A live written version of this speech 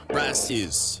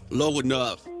glasses low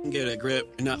enough, get a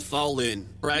grip and not fall in.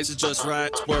 Price is just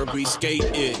right, it's where we skate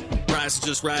in. Price is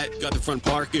just right, got the front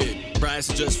parking. Price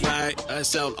is just right, I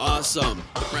sound awesome.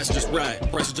 The price is just right,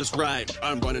 price is just right.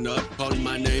 I'm running up, calling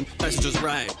my name. Price is just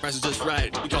right, price is just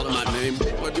right. You calling my name,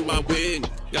 what do I win?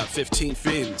 Got 15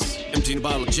 fins, emptying a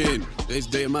bottle of gin. Today's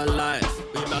the day of my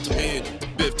life, we about to win.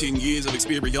 15 years of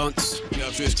experience,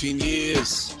 got 15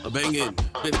 years of banging.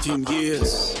 15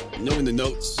 years, knowing the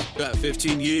notes. Got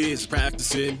 15 years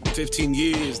practicing, 15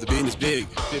 years, the bin is big.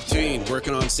 15,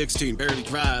 working on 16, barely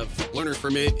drive. Learner's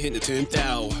permit, hitting the 10th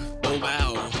thou. Oh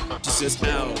wow, just says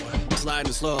ow.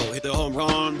 Sliding slow, hit the home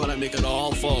run, but I make it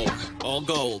all fall. All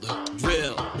gold,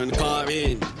 drill, turn the car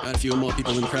in. Got a few more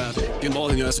people in the crowd, getting more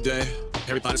than yesterday.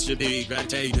 Harry Potter should be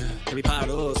gravitate. Harry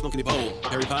Potter, smoking the bowl.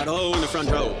 Harry Potter in the front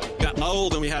row. Got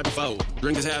more than we had before.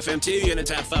 Drink is half empty and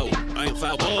it's half full. I ain't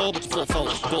foul ball, but you're full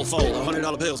fold. Full fold.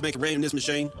 $100 bills make it rain in this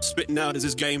machine. Spitting out is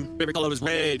this game. Favorite color is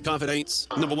red. Confidence.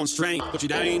 Number one strength. What you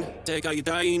dying? Take out your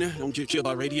dying. Don't you chill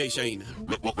about radiation.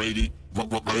 What ready?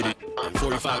 What ready?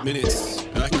 45 minutes.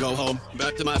 And I can go home.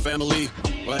 Back to my family.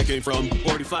 Where I came from.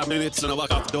 45 minutes and I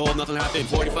walk out the door. Nothing happened.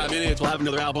 45 minutes. We'll have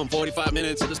another album. 45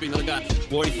 minutes. I'll just be another guy.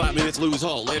 45 minutes. Lose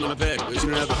all. Laying on my bed. You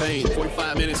don't have the pain.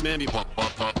 45 minutes. Man, be pop,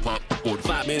 pop, pop, pop.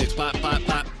 45 minutes. Pop, pop,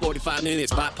 pop. 45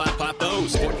 minutes. Pop, pop, pop.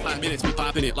 Those. 45 minutes. Be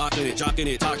popping it. Locking it. Jocking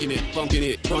it. Talking it. Funking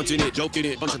it. Grunting it. Joking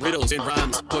it. Bunch of riddles and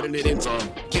rhymes. Putting it in time.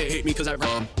 Can't hate me cause I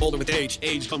rhyme. Older with age.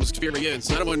 Age comes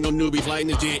experience. I don't want no newbie flying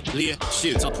the jet. Yeah.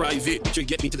 Shit's all private. Should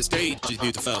get me to the stage. She's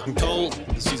beautiful. I'm cold.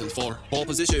 Season 4. Pole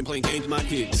position. Playing games with my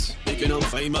kids. Thinking I'm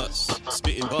famous.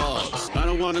 Spitting balls. I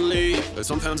don't wanna leave, but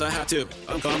sometimes I have to.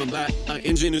 I'm coming back. My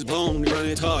engine is blown.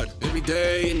 Running hard. Every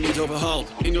day it needs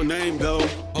overhauled. In your name, though.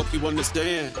 Hope you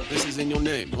understand. This is in your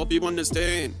name. Hope you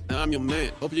understand. I'm your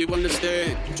man. Hope you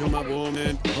understand. You're my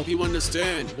woman. Hope you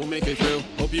understand. We'll make it through.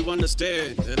 Hope you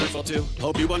understand that I fall too.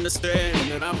 Hope you understand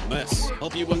that I'm a mess.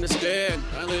 Hope you understand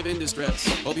I live in distress.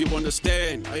 Hope you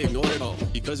understand I ignore it all.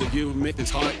 Because of you, make this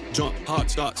heart jump. Heart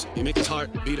starts. You make this heart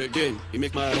beat again. You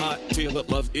make my heart feel what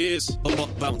love is.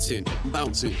 Bouncing,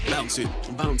 bouncing, bouncing,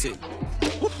 bouncing.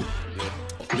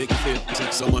 Make you feel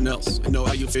like someone else. I know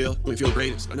how you feel. You feel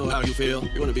greatest. I know how you feel.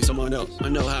 You wanna be someone else. I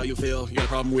know how you feel. You got a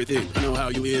problem with it. I know how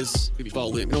you is. You be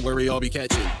falling. Don't worry, I'll be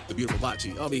catching the beautiful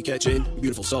body. I'll be catching the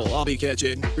beautiful soul. I'll be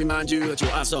catching. Remind you that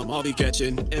you're awesome. I'll be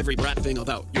catching every brat thing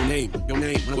about your name. Your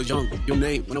name when I was young. Your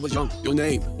name when I was young. Your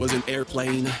name was an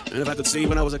airplane. And if I could see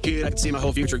when I was a kid, I could see my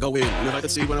whole future go in. And if I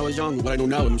could see when I was young, what I know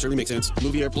now, it surely makes sense.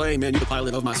 Movie Airplane, man, you're the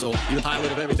pilot of my soul. You're the pilot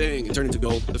of everything and turn into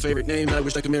gold. The favorite name that I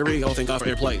wish I could marry. Oh, thank God for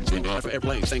airplanes. Thank God for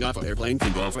airplanes. Thank God for airplanes.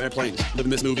 Thank God for airplanes.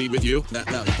 Living this movie with you, that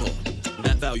valuable.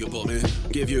 That valuable, man.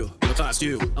 Give you, it'll cost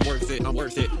you. I'm worth it, I'm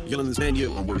worth it. Yelling this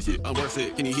menu, I'm worth it, I'm worth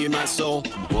it. Can you hear my soul?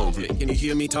 I'm worth it. Can you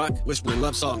hear me talk? Whispering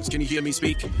love songs. Can you hear me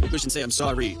speak? Wish and say I'm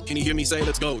sorry. Can you hear me say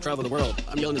let's go, travel the world?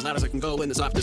 I'm yelling as loud as I can go in the softest